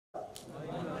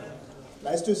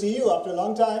Nice to see you after a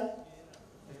long time,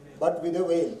 but with a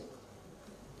veil.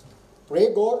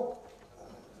 Pray God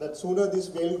that sooner this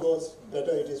veil goes,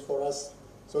 better it is for us,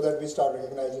 so that we start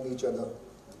recognizing each other.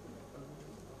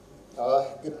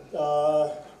 Let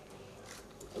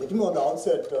me on the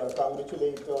outset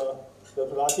congratulate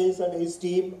Dr. Rakesh and his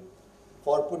team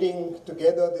for putting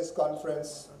together this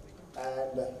conference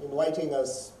and inviting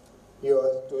us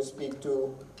here to speak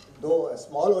to, though a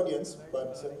small audience,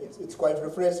 but it's quite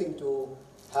refreshing to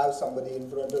have somebody in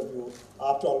front of you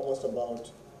after almost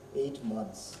about 8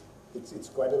 months. It's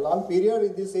quite a long period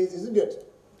in this age, isn't it?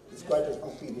 It's quite a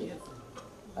long period.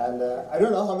 And I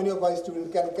don't know how many of our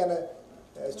students, can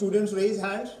students raise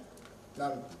hands?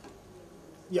 None.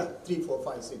 Yeah, 3, 4,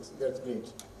 5, 6, that's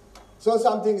great. So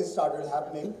something has started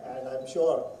happening, and I'm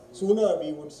sure sooner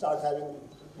we would start having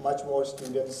much more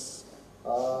students.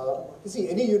 You see,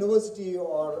 any university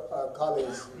or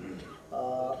college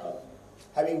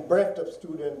having breadth of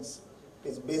students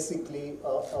is basically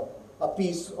a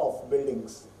piece of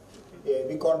buildings.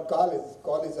 We can't call it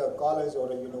a college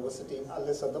or a university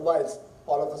unless otherwise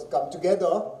all of us come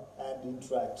together and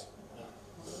interact.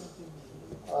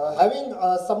 Having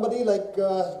somebody like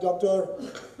Dr.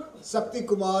 Sakti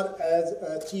Kumar as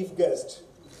a chief guest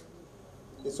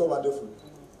is so wonderful.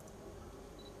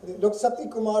 Dr. Sakti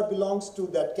Kumar belongs to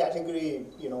that category,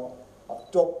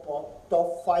 of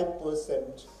top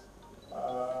 5%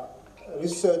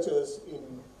 researchers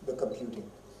in the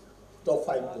computing, top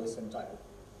 5 percentile.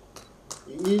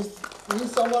 He is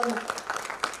someone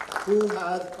who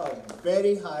has a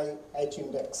very high H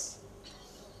index.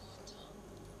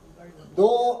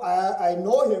 Though I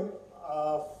know him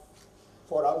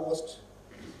for almost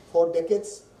 4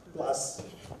 decades plus,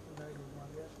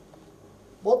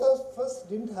 both of us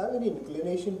didn't have any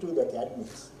inclination to the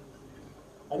academics.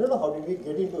 I don't know how did we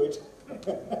get into it.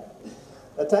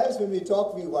 At times when we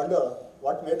talk, we wonder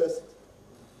what made us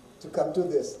to come to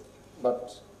this.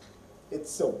 But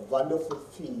it's a wonderful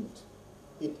field.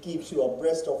 It keeps you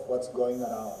abreast of what's going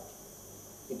around.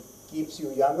 It keeps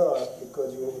you younger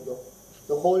because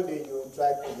the whole day you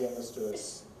interact with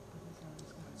youngsters.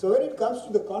 So when it comes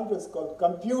to the conference called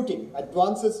Computing,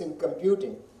 Advances in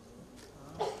Computing,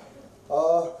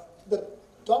 the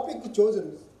topic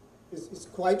chosen is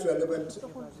quite relevant,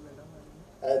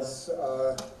 as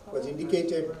was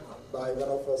indicated by one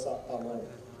of us, our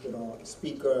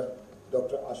speaker,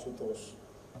 Dr. Ashutosh.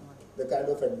 The kind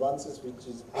of advances which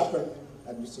has happened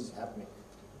and which is happening.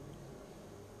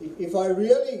 If I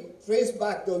really trace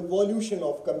back the evolution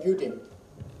of computing,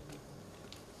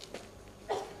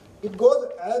 it goes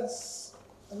as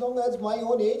long as my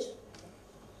own age.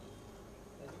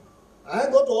 I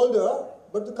got older,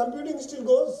 but the computing still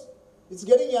goes. It's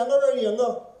getting younger and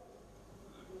younger.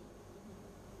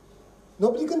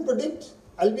 Nobody can predict.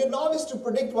 I'll be a novice to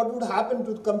predict what would happen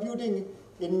to computing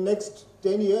in next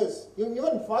 10 years.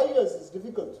 Even 5 years is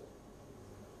difficult.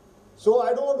 So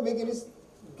I don't want to make any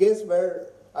guess where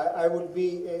I would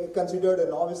be considered a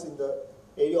novice in the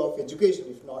area of education,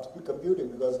 if not in computing,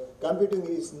 because computing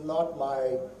is not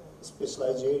my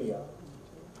specialized area.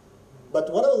 But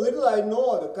whatever little I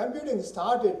know, the computing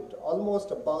started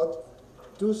almost about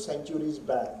 2 centuries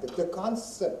back. The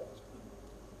concept,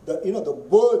 the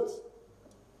birth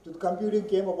to computing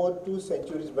came about 2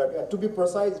 centuries back. And to be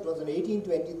precise, it was in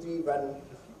 1823 when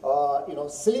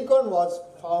silicon was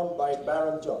found by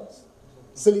Baron Jones.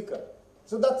 Silicon.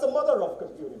 So that's the mother of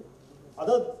computing.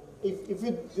 If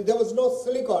there was no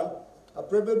silicon,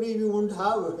 probably we wouldn't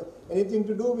have anything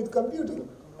to do with computing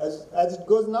as it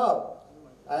goes now.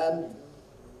 And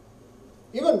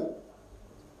even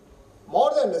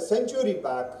more than a century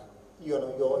back,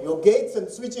 your gates and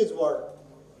switches were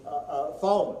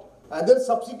found. And then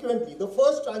subsequently, the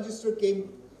first transistor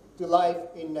came to life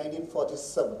in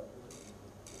 1947.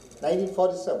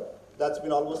 1947. That's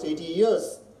been almost 80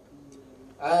 years.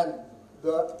 And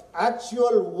the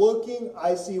actual working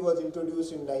IC was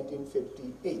introduced in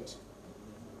 1958.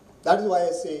 That is why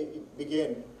I say it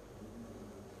began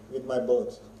with my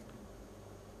birth.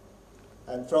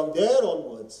 And from there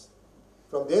onwards,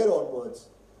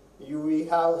 we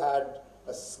have had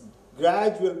a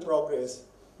gradual progress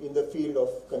in the field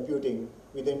of computing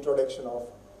with the introduction of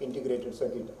integrated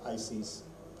circuit ICs.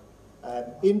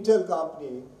 And Intel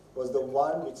company was the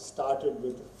one which started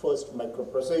with the first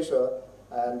microprocessor,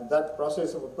 and that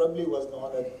processor probably was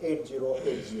known as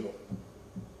 8080,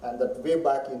 and that way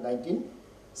back in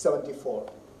 1974.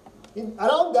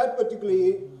 Around that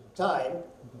particular time,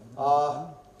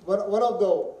 one of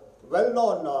the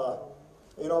well-known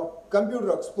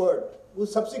computer expert who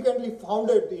subsequently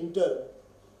founded Intel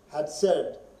had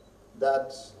said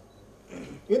that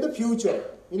in the future,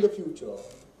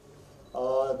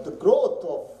 the growth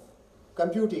of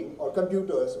computing or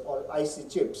computers or IC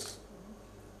chips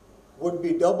would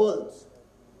be doubled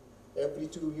every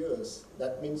 2 years.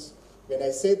 That means when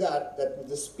I say that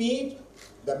the speed,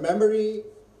 the memory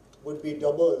would be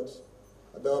doubled,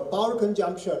 the power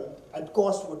consumption and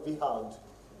cost would be halved.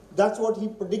 That's what he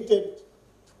predicted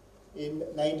in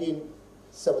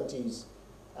 1970s.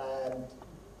 And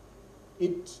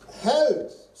it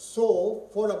held so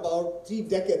for about 3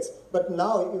 decades, but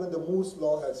now even the Moore's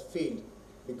law has failed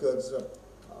because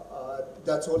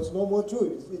that's what's no more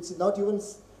true. It's not even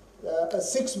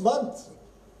 6 months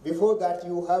before that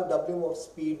you have doubling of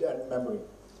speed and memory.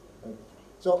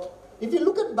 So if you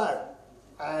look at back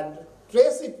and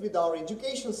trace it with our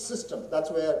education system,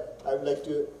 that's where I would like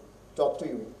to talk to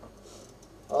you.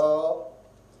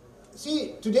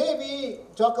 See, today we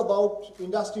talk about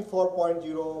Industry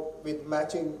 4.0 with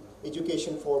matching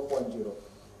Education 4.0.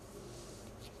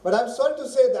 But I'm sorry to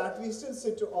say that we still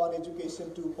sit on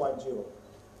Education 2.0.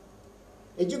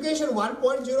 Education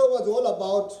 1.0 was all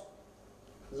about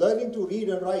learning to read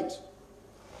and write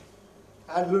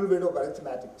and a little bit of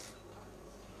arithmetic.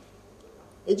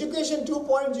 Education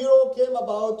 2.0 came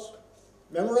about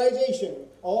memorization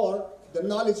or the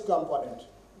knowledge component.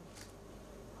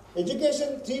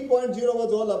 Education 3.0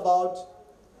 was all about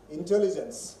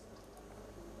intelligence.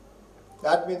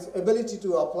 That means ability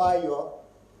to apply your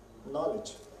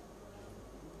knowledge.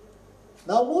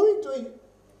 Now moving to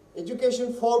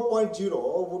Education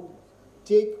 4.0 would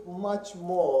take much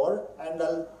more, and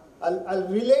I'll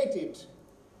relate it,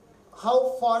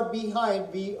 how far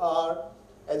behind we are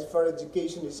as far as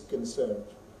education is concerned.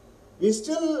 We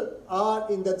still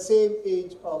are in that same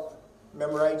age of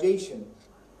memorization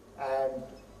and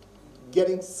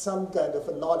getting some kind of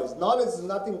a knowledge. Knowledge is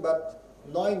nothing but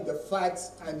knowing the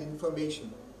facts and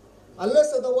information.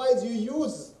 Unless otherwise you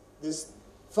use these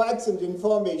facts and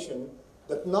information,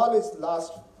 that knowledge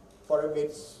lasts for a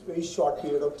very short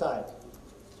period of time.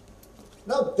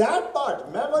 Now that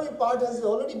part, memory part, has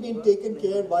already been taken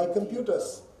care by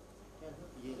computers,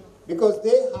 because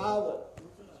they have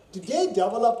today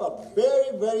developed a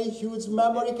very, very huge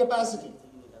memory capacity.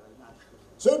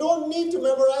 So you don't need to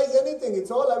memorize anything.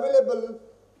 It's all available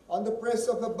on the press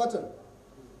of a button.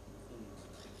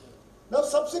 Now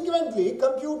subsequently,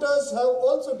 computers have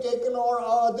also taken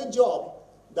over the job,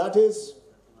 that is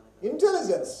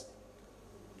intelligence.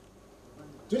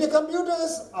 Today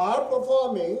computers are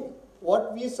performing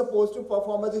what we are supposed to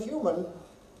perform as a human,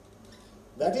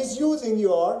 that is using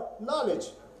your knowledge.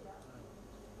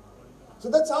 So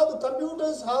that's how the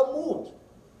computers have moved.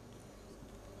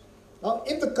 Now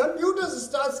if the computers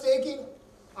starts taking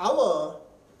our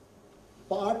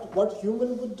part, what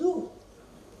human would do?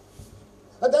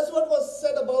 And that's what was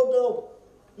said about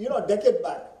a decade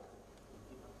back.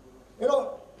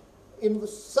 In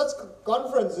such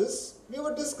conferences, we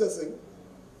were discussing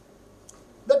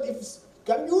that if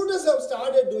computers have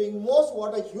started doing most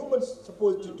what a human is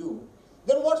supposed to do,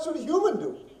 then what should a human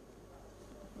do?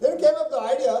 Then came up the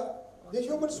idea, the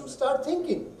humans should start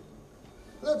thinking.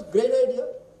 That's a great idea.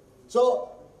 So,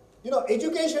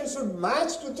 education should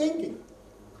match to thinking.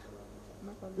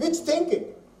 Which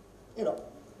thinking?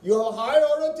 You have higher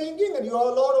order thinking and you have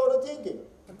lower order thinking.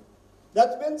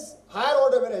 That means higher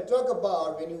order, when I talk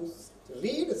about, when you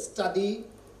read, study,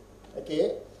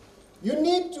 okay, you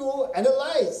need to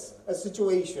analyze a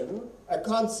situation, a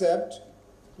concept,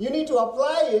 you need to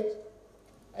apply it,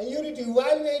 and you need to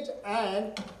evaluate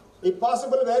and, if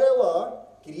possible, wherever,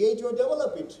 create or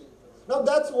develop it. Now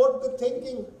that's what the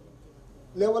thinking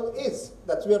level is.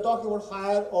 That's we are talking about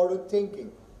higher order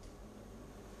thinking.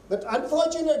 But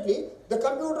unfortunately, the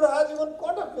computer has even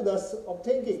caught up with us of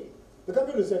thinking. The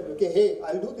computer said, okay, hey,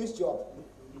 I'll do this job.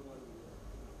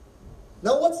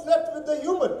 Now what's left with the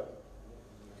human?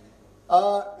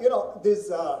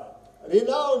 This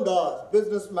renowned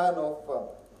businessman of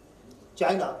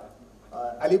China,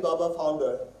 Alibaba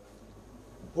founder,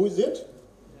 who is it?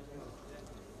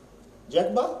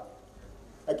 Jack Ma?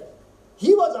 Okay.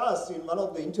 He was asked in one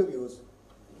of the interviews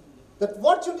that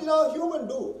what should our human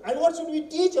do and what should we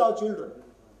teach our children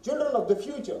of the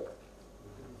future?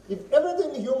 If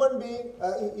everything human being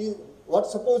is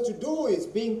what's supposed to do is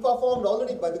being performed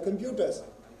already by the computers,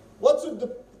 what should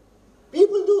the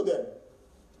people do then?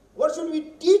 What should we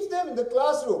teach them in the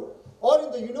classroom or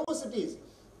in the universities?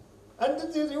 And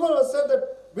this even was said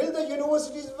that, will the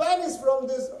universities vanish from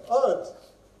this earth?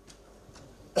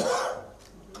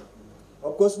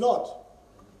 Of course not.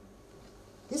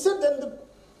 He said then the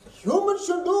human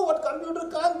should do what computer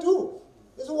can't do.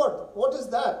 He said, what is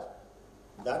that?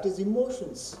 That is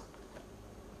emotions.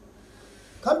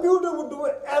 Computer would do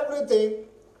everything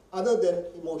other than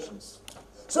emotions.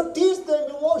 So teach them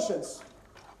emotions.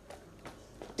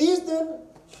 Teach them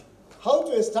how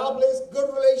to establish good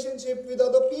relationship with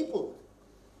other people.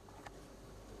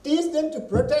 Teach them to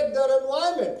protect their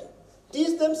environment.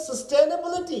 Teach them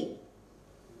sustainability.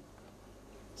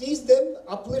 Teach them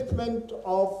upliftment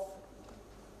of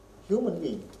human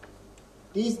being.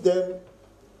 Teach them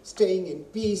staying in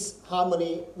peace,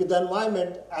 harmony with the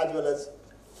environment as well as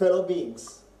fellow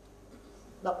beings.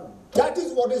 Now, that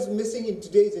is what is missing in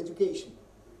today's education.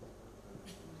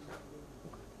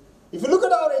 If you look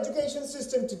at our education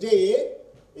system today,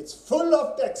 it's full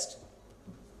of text.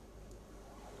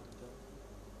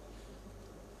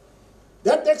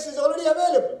 That text is already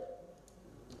available.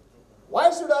 Why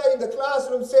should I in the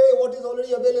classroom say what is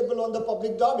already available on the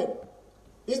public domain?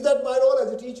 Is that my role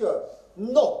as a teacher?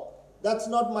 No, that's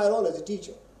not my role as a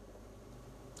teacher.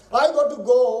 I got to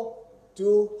go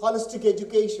to holistic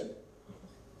education,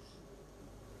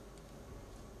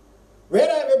 where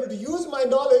I am able to use my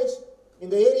knowledge in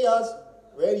the areas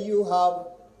where you have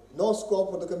no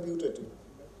scope for the computer to.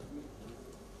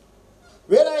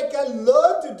 Where I can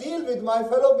learn to deal with my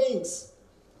fellow beings,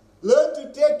 learn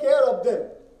to take care of them.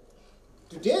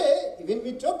 Today, when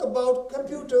we talk about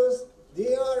computers,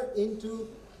 they are into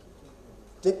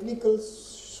technical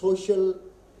social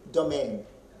domain,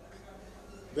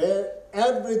 where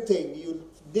everything, you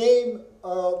name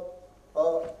a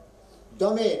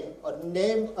domain or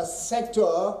name a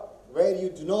sector where you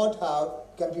do not have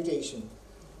computation,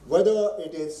 whether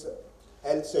it is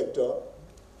health sector,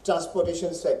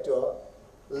 transportation sector,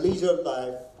 leisure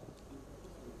life,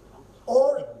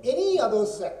 or any other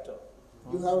sector.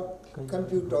 You have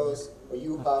computers, or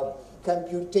you have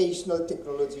computational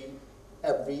technology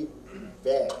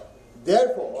everywhere.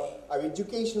 Therefore, our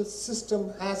educational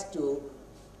system has to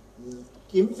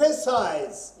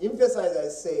emphasize, I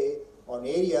say, on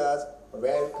areas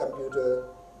where computer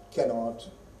cannot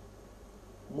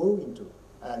move into.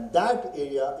 And that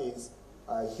area is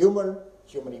human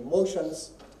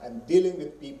emotions and dealing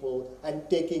with people and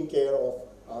taking care of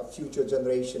our future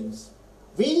generations.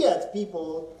 We as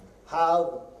people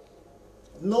have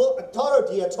no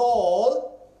authority at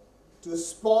all to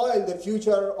spoil the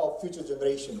future of future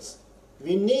generations.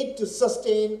 We need to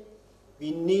sustain,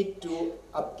 we need to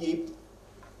upkeep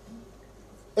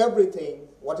everything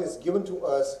what is given to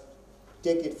us,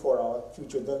 take it for our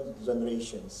future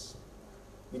generations.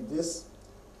 With this,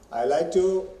 I like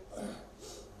to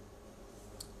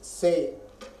say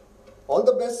all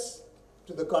the best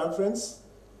to the conference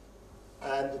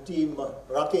and the team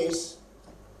Rakesh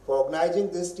for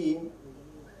organizing this team.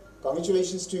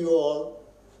 Congratulations to you all,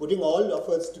 putting all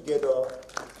efforts together,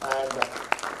 and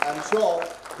I'm sure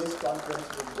this conference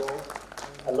will go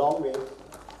a long way.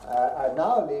 I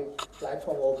now leave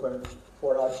platform open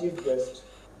for our chief guest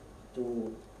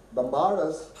to bombard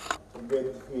us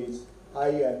with his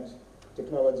high-end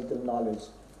technological knowledge.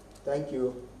 Thank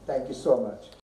you so much.